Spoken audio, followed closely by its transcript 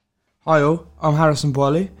Hi all, I'm Harrison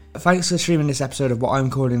Boileau. Thanks for streaming this episode of what I'm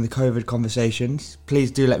calling the COVID Conversations. Please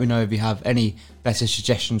do let me know if you have any better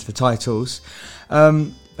suggestions for titles.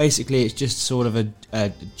 Basically, it's just sort of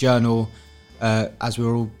a journal as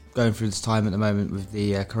we're all going through this time at the moment with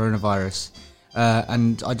the coronavirus.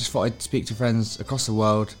 And I just thought I'd speak to friends across the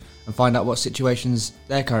world and find out what situations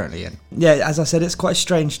they're currently in. Yeah, as I said, it's quite a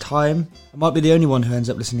strange time. I might be the only one who ends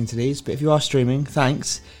up listening to these, but if you are streaming,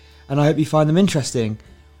 thanks. And I hope you find them interesting.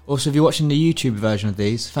 Also, if you're watching the YouTube version of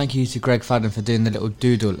these, thank you to Greg Fadden for doing the little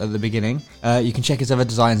doodle at the beginning. You can check his other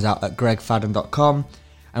designs out at gregfadden.com.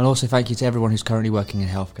 And also thank you to everyone who's currently working in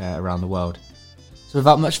healthcare around the world. So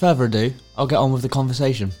without much further ado, I'll get on with the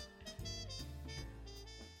conversation.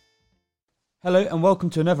 Hello and welcome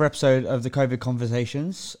to another episode of the COVID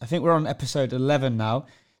Conversations. I think we're on episode 11 now.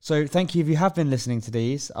 So thank you if you have been listening to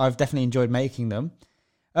these. I've definitely enjoyed making them.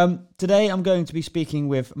 Today I'm going to be speaking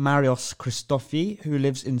with Marios Christofi, who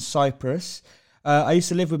lives in Cyprus. I used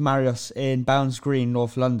to live with Marios in Bounds Green,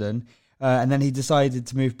 North London, and then he decided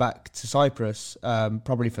to move back to Cyprus,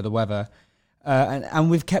 probably for the weather, and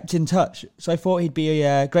we've kept in touch. So I thought he'd be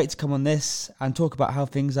great to come on this and talk about how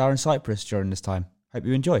things are in Cyprus during this time. Hope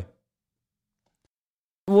you enjoy.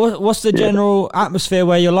 What's the general atmosphere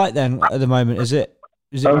where you're like then at the moment? Is it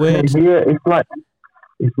weird? Yeah,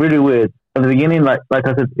 it's really weird. At the beginning, like I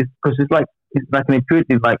said, it's like an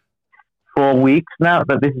intuitive 4 weeks now.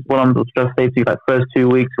 That this is what I'm just saying to you. Like first 2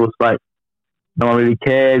 weeks was like no one really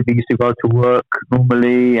cared. We used to go to work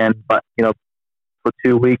normally, but for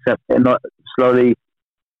 2 weeks, and not slowly,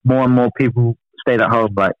 more and more people stayed at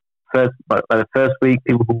home. Like the first week,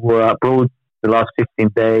 people who were abroad the last 15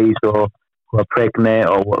 days, or who are pregnant,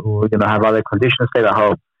 or who have other conditions, stayed at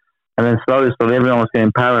home. And then slowly, everyone was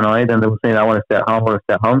getting paranoid, and they were saying, "I want to stay at home. I want to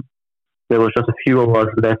stay at home." There was just a few of us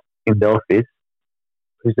left in the office.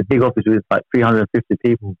 It's a big office with like 350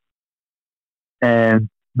 people. And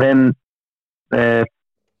then 3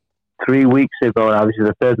 weeks ago, now this is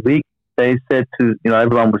the third week, they said to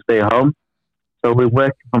everyone would stay home. So we're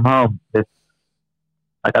working from home. It's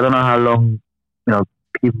I don't know how long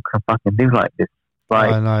people can fucking live like this. Like,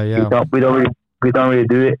 I know, yeah. We don't really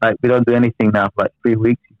do it. Like we don't do anything now for like 3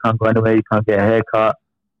 weeks. You can't go anywhere. You can't get a haircut.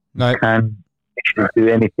 No. You can't actually do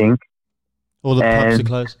anything. All the pubs are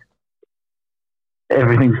closed.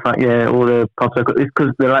 Everything's fine. Yeah, all the pubs are closed. It's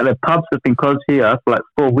because the pubs have been closed here for like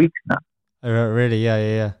 4 weeks now. Oh, really?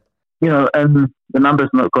 Yeah. And the numbers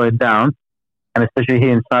are not going down. And especially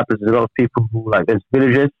here in Cyprus, there's a lot of people who there's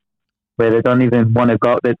villages where they don't even want to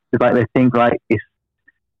go. They think it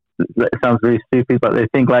sounds really stupid, but they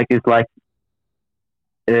think it's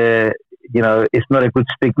it's not a good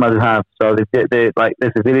stigma to have. So there's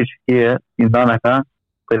a village here in Lanaka.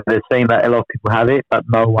 They're saying that a lot of people have it, but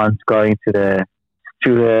no one's going to the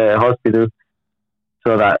hospital,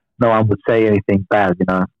 so that no one would say anything bad. He's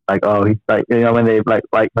when they when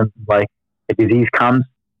a disease comes,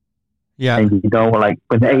 yeah, and you don't when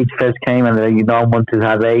the AIDS first came, and you don't want to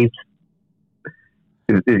have AIDS.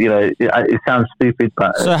 It sounds stupid,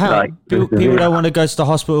 but so how people don't want to go to the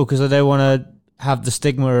hospital because they want to have the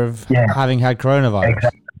stigma of having had coronavirus.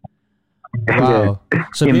 Exactly. Wow.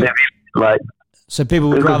 Yeah. So people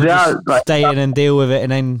would rather just stay in and deal with it,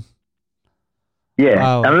 and then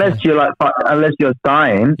unless you're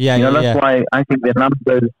dying, that's why I think the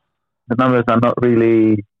numbers are not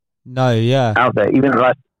really out there. Even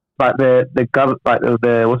the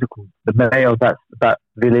what's it called? The mayor of that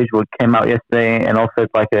village came out yesterday and offered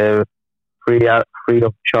a free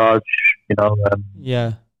of charge,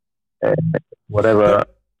 whatever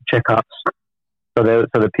checkups. So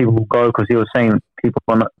the people will go, because he was saying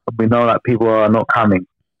we know that people are not coming.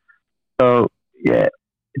 So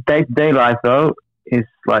day-to-day life though is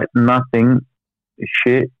like nothing.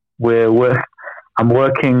 Shit. I'm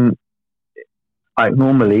working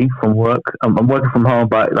normally from work. I'm working from home,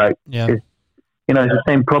 but it's the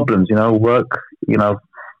same problems. Work.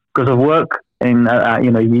 Because of work, and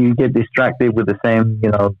you get distracted with the same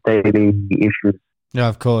daily issues. Yeah,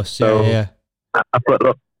 of course. So I've got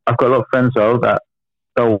a lot of friends though that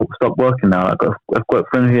stop working now. I've got a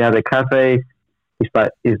friend who had a cafe. He's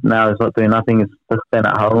not doing nothing. He's just staying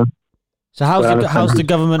at home. So how's the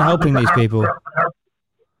government helping these people?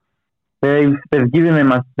 They've given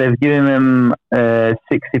them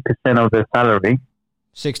 60% of their salary.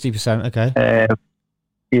 60%, okay.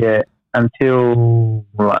 Until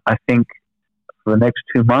I think for the next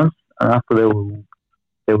 2 months, and after they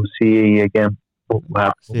will see again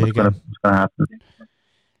what's going to happen.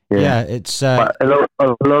 Yeah, it's but a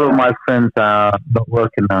lot of my friends are not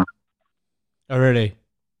working now. Oh, really?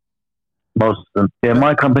 Most of them. Yeah,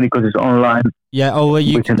 my company, because it's online. Yeah. Oh, well,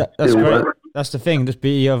 that's great. That's the thing. Just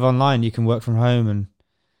beauty of online, you can work from home, and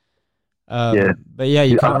but yeah,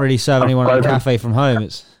 you can't really serve anyone at a cafe from home.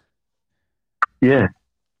 It's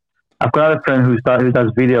I've got a friend who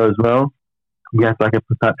does video as well. He has like a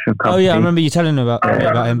production company. Oh yeah, I remember you telling me about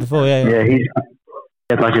him before. Yeah, he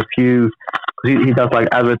has like a few. He does like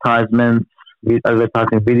advertisements,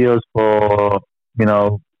 advertising videos for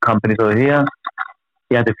companies over here.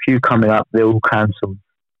 He had a few coming up. They're all cancelled.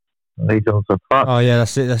 He's also fucked. Oh yeah,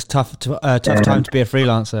 that's it. That's tough time to be a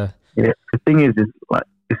freelancer. Yeah, the thing is like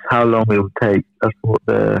it's how long it will take.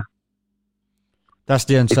 That's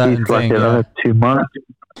the uncertain thing. Like another 2 months.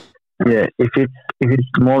 Yeah, if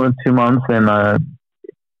it's more than 2 months, then I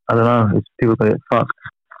don't know. It's people gonna get fucked.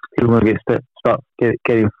 People gonna start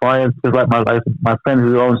getting fired. Because like my friend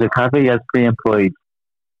who owns a cafe, he has 3 employees.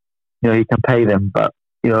 He can pay them, but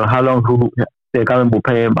how long the government will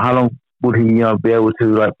pay him? How long would he be able to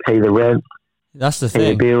like pay the rent? That's the thing.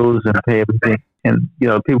 Pay the bills and pay everything, and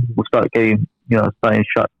people will start getting starting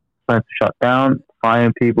to shut down,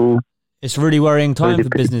 firing people. It's a really worrying time for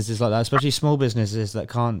businesses like that, especially small businesses that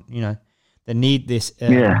can't, they need this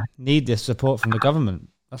support from the government.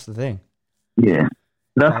 That's the thing. Yeah,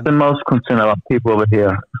 that's the most concern about people over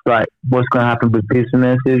here. It's like what's going to happen with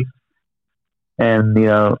businesses, and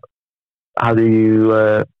how do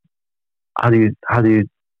you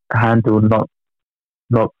handle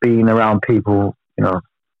not being around people?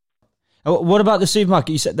 What about the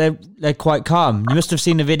supermarket? You said they're quite calm. You must have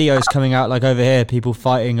seen the videos coming out like over here, people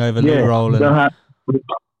fighting over loo roll. We don't have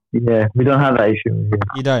that issue here.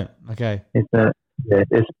 You don't? Okay.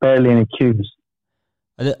 It's barely any queues.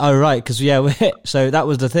 Oh right, because so that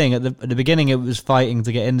was the thing at the beginning. It was fighting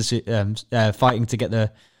to get fighting to get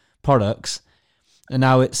the products, and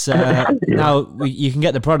now it's you can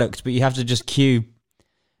get the products, but you have to just queue.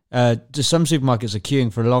 Just some supermarkets are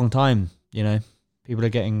queuing for a long time. People are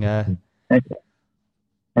getting.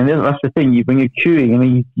 And that's the thing. When you're queuing, I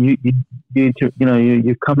mean,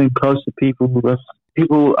 you're coming close to people.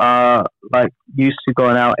 People are like used to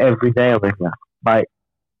going out every day over here, like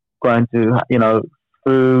going to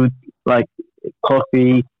food, like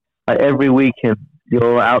coffee. Like every weekend,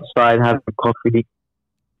 you're outside having coffee,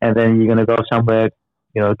 and then you're gonna go somewhere,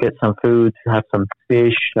 get some food, have some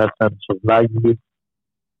fish, have some sort of luggage,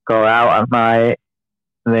 go out at night,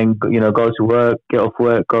 and then go to work, get off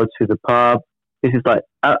work, go to the pub. This is like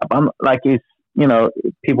I'm like it's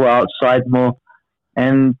people are outside more,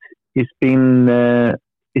 and it's been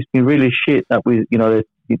really shit that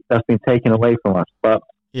that's been taken away from us. But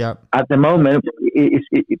at the moment,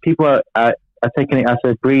 people are taking it as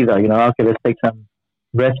a breather. Okay, let's take some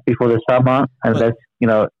rest before the summer, and that's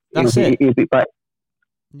it.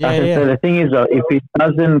 So the thing is, though, if it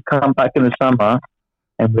doesn't come back in the summer,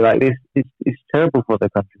 and we're like this, it's terrible for the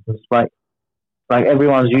country. It's like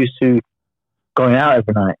everyone's used to going out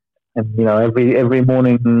every night, and every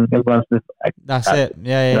morning everyone's just like, that's it.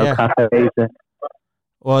 Cafes.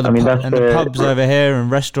 Well, the pubs over here and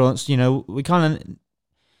restaurants. We kind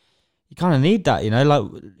of need that. Like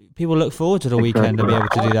people look forward to the weekend to be able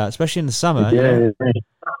to do that, especially in the summer.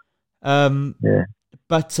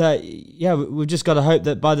 But we've just got to hope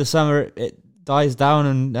that by the summer it dies down,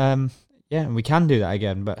 and we can do that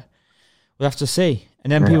again. But we'll have to see.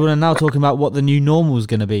 And then people are now talking about what the new normal is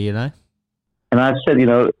going to be. And I've said,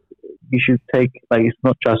 you should take, like, it's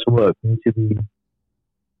not just work. You need to be,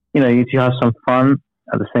 you need to have some fun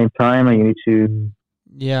at the same time, and you need to,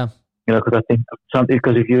 because I think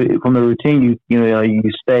because if you from the routine,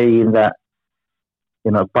 you stay in that,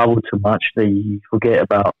 bubble too much that you forget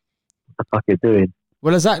about what the fuck you're doing.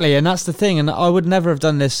 Well, exactly, and that's the thing. And I would never have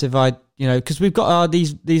done this if I, because we've got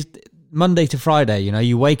these Monday to Friday.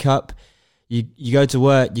 You wake up, you go to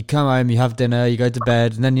work, you come home, you have dinner, you go to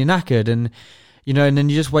bed, and then you're knackered, and and then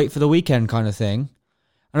you just wait for the weekend kind of thing.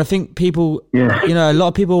 And I think people, a lot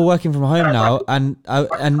of people are working from home now, and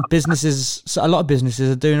businesses, a lot of businesses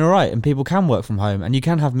are doing all right, and people can work from home, and you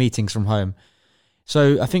can have meetings from home.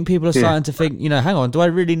 So I think people are starting to think, hang on, do I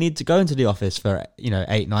really need to go into the office for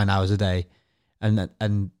 8-9 hours a day, and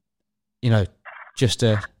just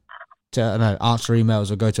to answer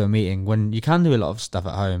emails or go to a meeting, when you can do a lot of stuff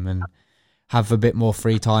at home and have a bit more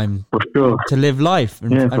free time to live life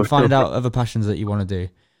and find out other passions that you want to do.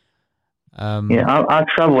 I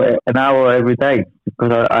travel an hour every day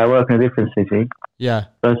because I work in a different city. Yeah.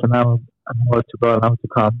 So it's an hour to go, an hour to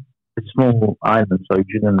come. It's a small island, so you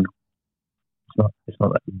shouldn't. It's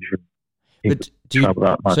not that you should travel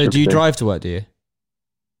that much. So do you drive to work? Do you?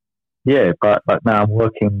 Yeah, but now I'm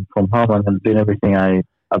working from home and I'm doing everything I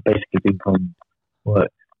basically do from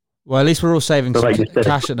work. Well, at least we're all saving some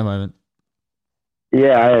cash at the moment.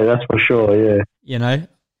 Yeah, that's for sure. Yeah.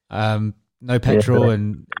 no petrol,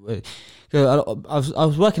 and I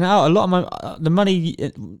was working out a lot of the money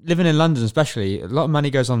living in London, especially a lot of money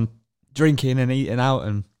goes on drinking and eating out,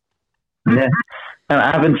 and yeah. And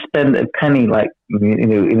I haven't spent a penny like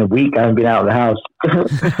in a week. I haven't been out of the house.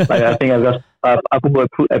 Like I think I bought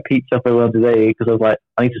a pizza for everyone today because I was like,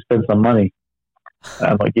 I need to spend some money.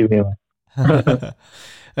 I'm not giving you one.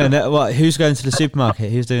 And who's going to the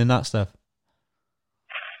supermarket? Who's doing that stuff?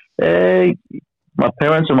 My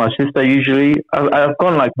parents or my sister usually. I've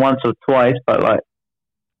gone like once or twice, but like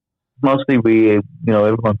mostly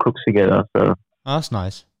everyone cooks together. So that's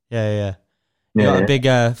nice. Yeah. You got a big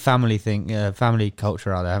family thing, family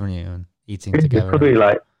culture out there, haven't you? And eating together. Probably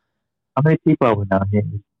like, how many people are we now here?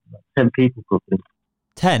 Like 10 people cooking.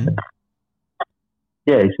 10?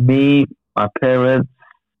 Yeah, it's me, my parents,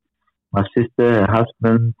 my sister, her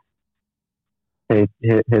husband, her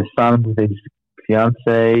son with his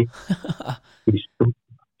fiance. She's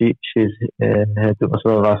her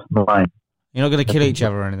last mine. You're not going to kill each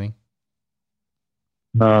other or anything?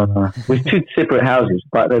 No. We're two separate houses,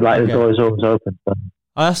 but they're like the door is always open. So.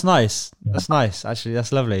 Oh, that's nice. Yeah. That's nice. Actually,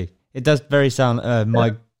 that's lovely. It does very sound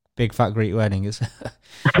my big fat Greek wedding. It's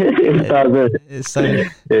it's so.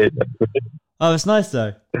 Oh, it's nice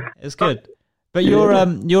though. It's good. But you're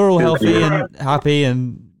all healthy and happy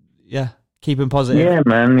and keeping positive. Yeah,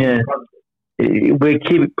 man. Yeah, we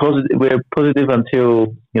keep positive. We're positive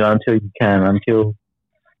until you can. Until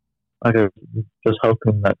just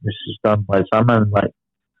hoping that this is done by summer and like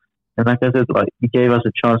I said, like it gave us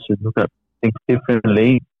a chance to look at things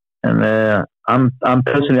differently. And I'm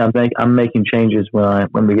making changes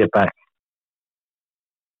when we get back.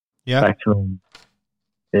 Yeah. Back to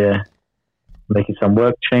making some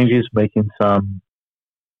work changes, making some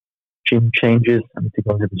gym changes. I need to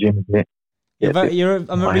go to the gym a bit.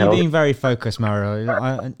 I'm really being very focused,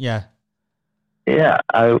 Mario. Yeah. Yeah,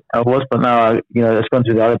 I was, but now it's gone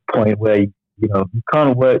to the other point where you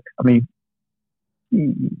can't work. I mean,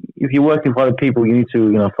 if you're working for other people, you need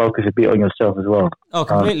to focus a bit on yourself as well. Oh,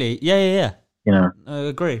 completely. Yeah. I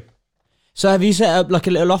agree. So, have you set up like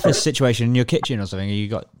a little office situation in your kitchen or something? You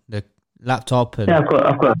got the laptop and I've got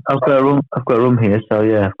a room. I've got a room here, so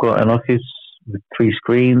yeah, I've got an office with 3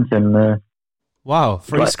 screens and. Wow,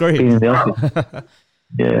 3 screens. In the office.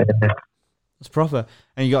 Yeah. It's proper.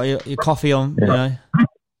 And you got your coffee on,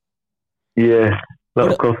 Yeah, a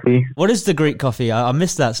lot of coffee. What is the Greek coffee? I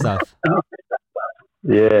missed that stuff.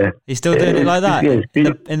 Yeah. You still doing it like that?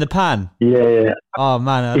 In the pan? Yeah. Oh,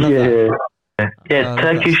 man, I love that. Yeah,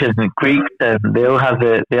 Turkish and Greek, they all have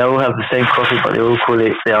the same coffee, but they all call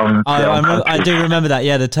it their own. I do remember that.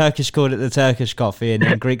 Yeah, the Turkish called it the Turkish coffee, and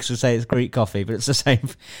the Greeks would say it's Greek coffee, but it's the same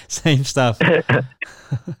stuff.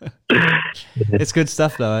 It's good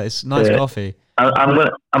stuff though. It's nice coffee. I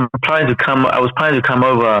was planning to come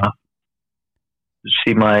over to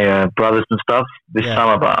see my brothers and stuff this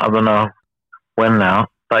summer, but I don't know when now.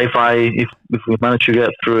 But if we manage to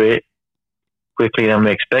get through it quickly than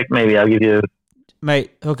we expect, maybe I'll give you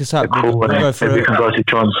hook us up. We'll go through we can go to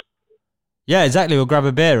John's. Yeah, exactly. We'll grab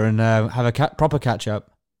a beer and have a proper catch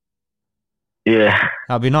up. Yeah,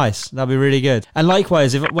 that'd be nice. That'd be really good. And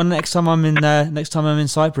likewise, next time I'm in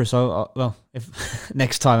Cyprus,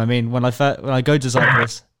 next time I mean when I go to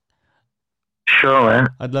Cyprus. Sure, man.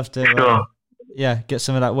 I'd love to. Get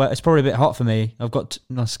some of that wet. It's probably a bit hot for me.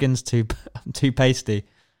 My skin's too pasty.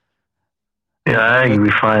 Yeah, you'll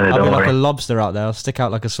be fine. I'll be like a lobster out there. I'll stick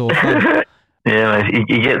out like a sore thumb. Yeah, man,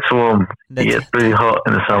 it gets warm. It gets really hot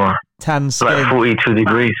in the summer. Tan skin. Like 42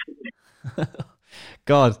 degrees.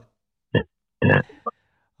 God. Yeah.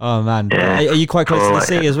 Oh, man. Yeah. Are you quite close to the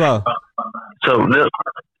sea as well? So, like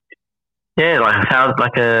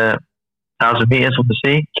 1,000 meters from the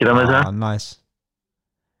sea, kilometer. Oh, nice.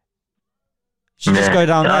 You should just go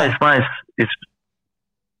down there. It's nice. It's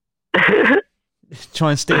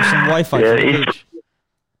try and steal some Wi-Fi from the beach.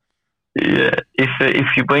 Yeah,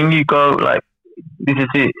 when you go, like, this is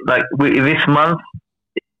it, like, this month,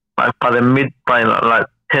 like, by like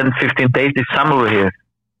 10, 15 days, it's summer here.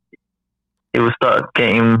 It will start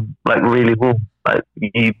getting, like, really warm, like,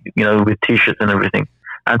 with t-shirts and everything,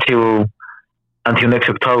 until next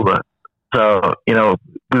October. So, we're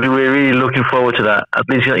really looking forward to that. At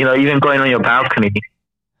least, even going on your balcony,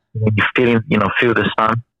 you feel the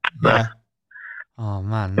sun. Yeah. Oh,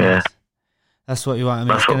 man. Yeah. Nice. That's what you want. I mean,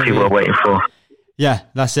 that's what people are waiting for. Yeah,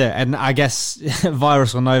 that's it. And I guess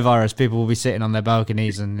virus or no virus, people will be sitting on their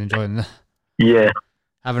balconies and enjoying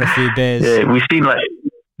having a few beers. Yeah, we've seen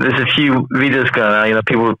there's a few videos going on.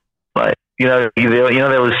 People they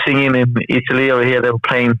were singing in Italy over here. They were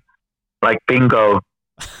playing like bingo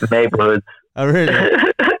in neighborhoods. Oh, really?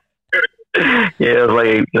 it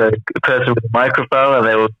was like a person with a microphone, and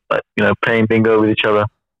they were like, playing bingo with each other.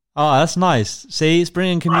 Oh, that's nice. See, it's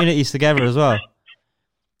bringing communities together as well.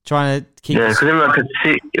 Trying to keep. Yeah, because everyone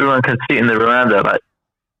can sit in the veranda. Like,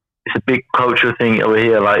 it's a big cultural thing over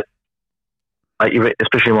here. Like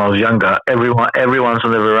especially when I was younger, everyone's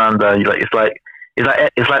on the veranda. It's like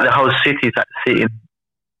the whole city's like sitting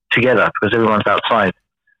together because everyone's outside.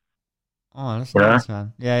 Oh, that's nice,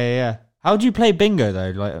 man. Yeah. How do you play bingo though?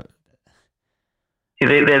 Like,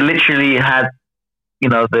 they literally had,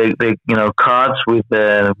 the cards with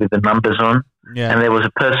the numbers on. Yeah. And there was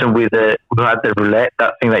a person who had the roulette,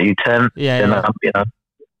 that thing that you turn. Yeah.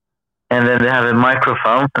 And then they have a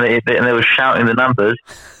microphone, and they were shouting the numbers.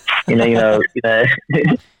 Because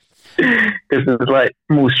it's like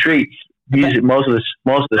small streets. Most of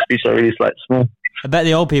the streets are really like small. I bet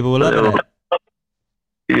the old people will love it.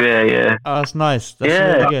 Yeah. Oh, that's nice.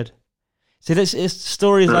 That's really good. See, it's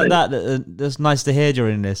stories like that's nice to hear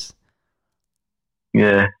during this.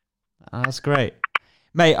 Yeah. Oh, that's great.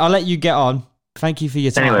 Mate, I'll let you get on. Thank you for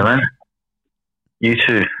your time. Anyway, man. You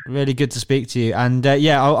too. Really good to speak to you. And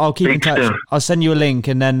I'll keep in touch. Soon. I'll send you a link,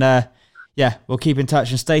 and then we'll keep in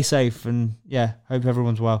touch and stay safe. And hope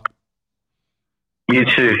everyone's well. You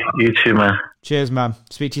too, man. Cheers, man.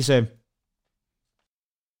 Speak to you soon.